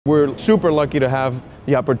We're super lucky to have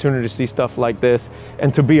the opportunity to see stuff like this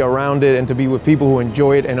and to be around it and to be with people who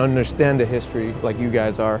enjoy it and understand the history like you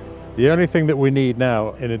guys are. The only thing that we need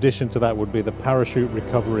now, in addition to that, would be the parachute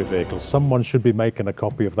recovery vehicle. Someone should be making a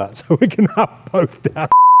copy of that so we can have both down.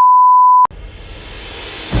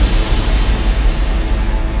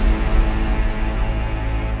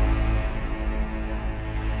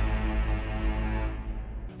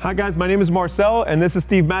 Hi guys, my name is Marcel and this is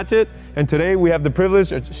Steve Matchett, and today we have the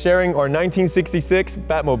privilege of sharing our 1966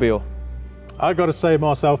 Batmobile. I got to say,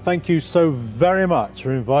 Marcel, thank you so very much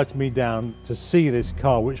for inviting me down to see this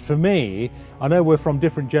car, which for me, I know we're from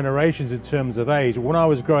different generations in terms of age. When I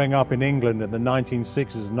was growing up in England in the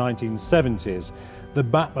 1960s and 1970s, the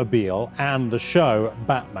Batmobile and the show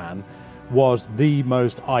Batman was the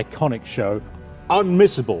most iconic show.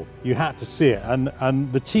 Unmissable, you had to see it,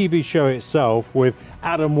 and the TV show itself with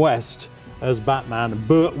Adam West as Batman,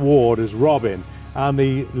 Burt Ward as Robin, and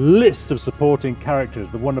the list of supporting characters,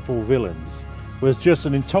 the wonderful villains, was just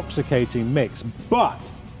an intoxicating mix,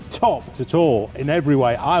 but topped it all in every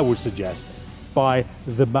way, I would suggest, by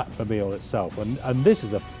the Batmobile itself, and this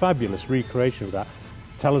is a fabulous recreation of that.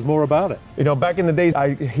 Tell us more about it. You know, back in the days,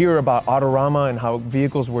 I hear about Autorama and how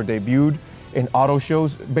vehicles were debuted in auto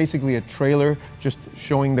shows, basically a trailer just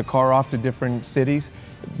showing the car off to different cities.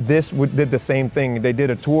 This did the same thing. They did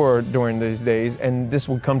a tour during these days, and this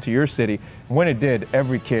would come to your city. When it did,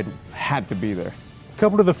 every kid had to be there. A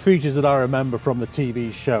couple of the features that I remember from the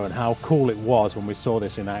TV show and how cool it was when we saw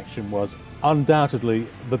this in action was undoubtedly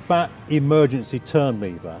the Bat emergency turn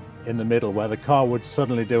lever in the middle, where the car would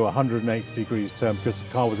suddenly do a 180 degrees turn because the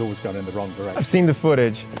car was always going in the wrong direction. I've seen the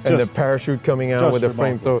footage and the parachute coming out with the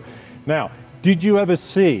frame. So, now, did you ever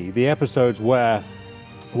see the episodes where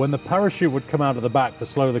when the parachute would come out of the back to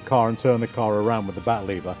slow the car and turn the car around with the bat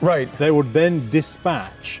lever, right, they would then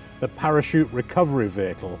dispatch the parachute recovery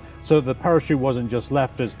vehicle so that the parachute wasn't just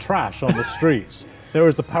left as trash on the streets. There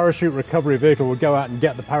was the parachute recovery vehicle would go out and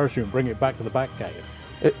get the parachute and bring it back to the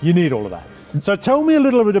Batcave. You need all of that. So tell me a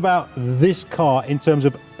little bit about this car in terms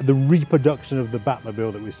of the reproduction of the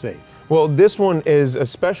Batmobile that we see. Well, this one is a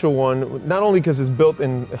special one, not only because it's built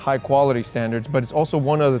in high quality standards, but it's also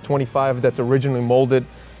one of the 25 that's originally molded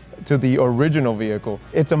to the original vehicle.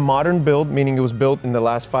 It's a modern build, meaning it was built in the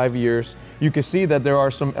last 5 years. You can see that there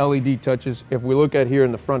are some LED touches. If we look at here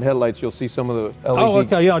in the front headlights, you'll see some of the LED. Oh,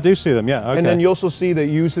 okay, yeah, I do see them, yeah, okay. And then you also see the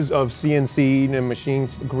uses of CNC and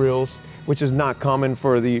machines, grills, which is not common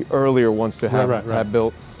for the earlier ones to have, have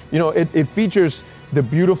built. You know, it features the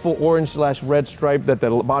beautiful orange/red stripe that the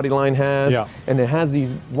body line has, and it has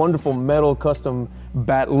these wonderful metal custom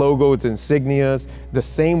Bat logos, insignias, the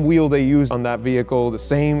same wheel they used on that vehicle, the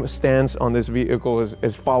same stance on this vehicle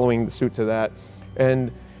is following the suit to that.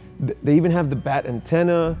 And they even have the Bat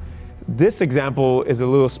antenna. This example is a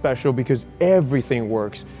little special because everything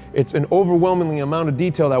works. It's an overwhelming amount of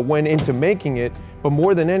detail that went into making it, but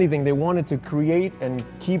more than anything, they wanted to create and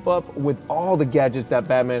keep up with all the gadgets that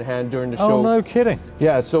Batman had during the show. Oh, no kidding.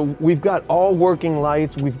 Yeah, so we've got all working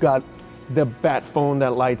lights, we've got the Bat phone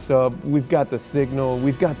that lights up, we've got the signal,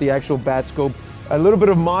 we've got the actual Bat scope. A little bit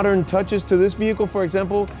of modern touches to this vehicle, for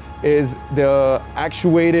example, is the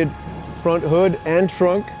actuated front hood and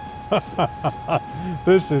trunk.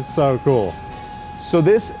 This is so cool. So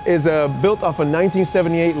this is built off a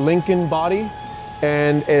 1978 Lincoln body,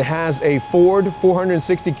 and it has a Ford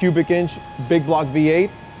 460 cubic inch big block V8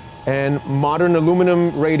 and modern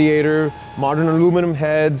aluminum radiator, modern aluminum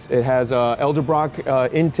heads. It has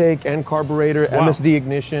Edelbrock intake and carburetor, MSD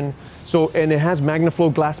ignition. So, and it has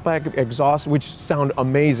Magnaflow glass pack exhaust, which sound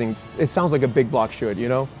amazing. It sounds like a big block should, you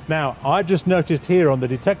know? Now, I just noticed here on the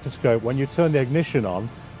detector scope, when you turn the ignition on,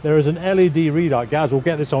 there is an LED readout. Guys, we'll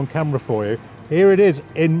get this on camera for you. Here it is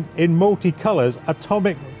in multi-colors,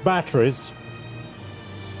 atomic batteries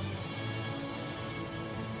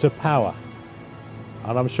to power.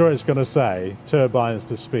 And I'm sure it's going to say turbines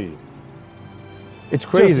to speed. It's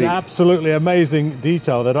crazy. Just an absolutely amazing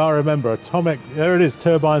detail that I remember. Atomic, there it is,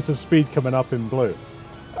 turbines to speed coming up in blue.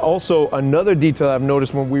 Also, another detail I've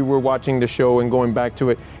noticed when we were watching the show and going back to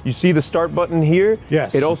it, you see the start button here?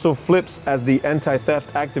 Yes. It also flips as the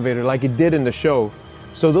anti-theft activator like it did in the show.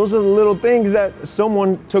 So those are the little things that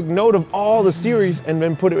someone took note of all the series and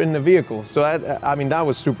then put it in the vehicle. So I mean, that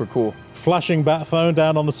was super cool. Flashing bat phone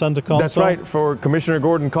down on the center console. That's right. For Commissioner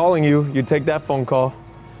Gordon calling you, you take that phone call.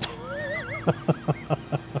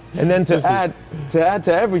 And then to add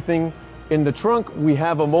to everything, in the trunk, we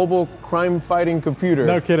have a mobile crime-fighting computer.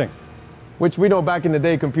 No kidding. Which we know back in the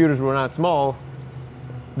day, computers were not small.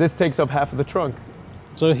 This takes up half of the trunk.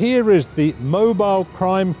 So here is the mobile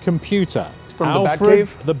crime computer. from Alfred,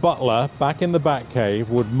 the Batcave? the butler, back in the Batcave,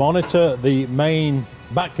 would monitor the main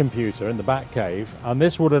Bat computer in the Batcave, and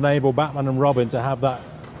this would enable Batman and Robin to have that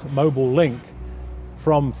mobile link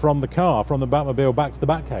from the car, from the Batmobile back to the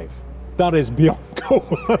Batcave. That is beyond cool.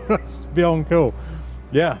 That's beyond cool.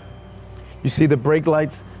 Yeah. You see the brake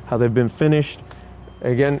lights, how they've been finished.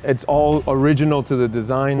 Again, it's all original to the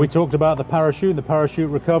design. We talked about the parachute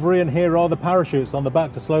recovery, and here are the parachutes on the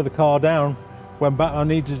back to slow the car down when Batman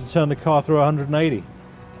needed to turn the car through 180.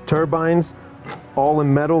 Turbines, all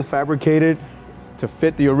in metal, fabricated to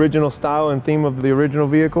fit the original style and theme of the original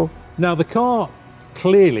vehicle. Now the car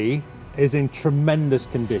clearly is in tremendous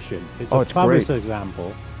condition. It's a fabulous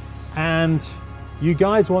example, and you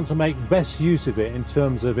guys want to make best use of it in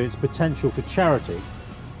terms of its potential for charity.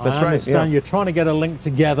 That's I understand right, yeah. You're trying to get a link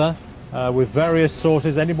together with various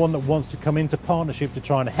sources, anyone that wants to come into partnership to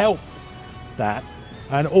try and help that,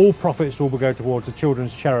 and all profits will go towards a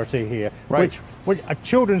children's charity here. Right. Which a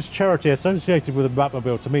children's charity associated with a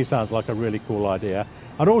Batmobile to me sounds like a really cool idea.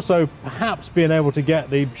 And also perhaps being able to get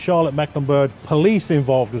the Charlotte Mecklenburg police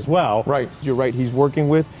involved as well. Right, you're right. He's working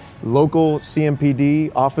with local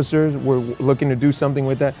CMPD officers. We're looking to do something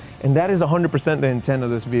with that. And that is 100% the intent of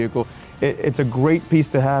this vehicle. It's a great piece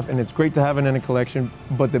to have, and it's great to have it in a collection.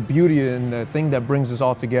 But the beauty and the thing that brings us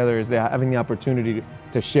all together is having the opportunity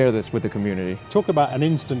to share this with the community. Talk about an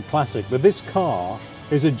instant classic, but this car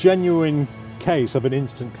is a genuine case of an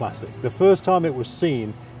instant classic. The first time it was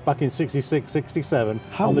seen back in 66, 67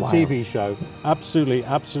 on the TV show.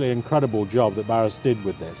 Absolutely incredible job that Barris did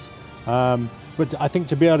with this. But I think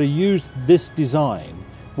to be able to use this design,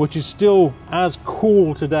 which is still as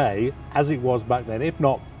cool today as it was back then, if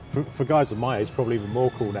not for guys of my age, probably even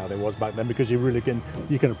more cool now than it was back then, because you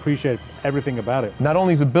can appreciate everything about it. Not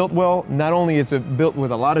only is it built well, not only is it built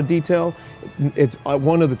with a lot of detail, it's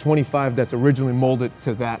one of the 25 that's originally molded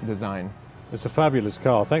to that design. It's a fabulous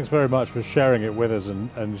car. Thanks very much for sharing it with us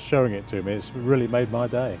and showing it to me. It's really made my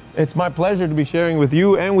day. It's my pleasure to be sharing with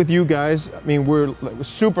you and with you guys. I mean, we're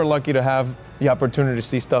super lucky to have the opportunity to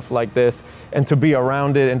see stuff like this and to be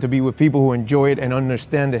around it and to be with people who enjoy it and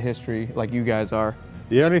understand the history like you guys are.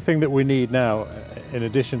 The only thing that we need now, in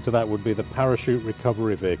addition to that, would be the parachute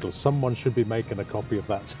recovery vehicle. Someone should be making a copy of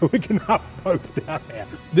that so we can have both down here.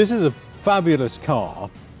 This is a fabulous car,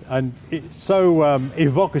 and it's so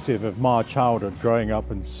evocative of my childhood growing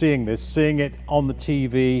up and seeing this, seeing it on the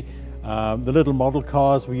TV, the little model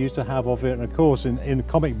cars we used to have of it, and of course in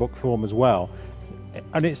comic book form as well.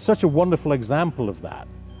 And it's such a wonderful example of that.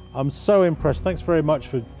 I'm so impressed. Thanks very much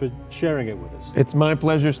for sharing it with us. It's my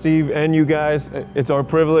pleasure, Steve, and you guys. It's our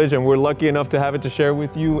privilege, and we're lucky enough to have it to share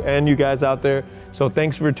with you and you guys out there. So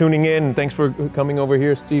thanks for tuning in, and thanks for coming over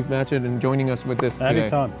here, Steve Matchett, and joining us with this today.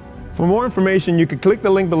 Anytime. For more information, you can click the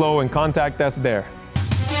link below and contact us there.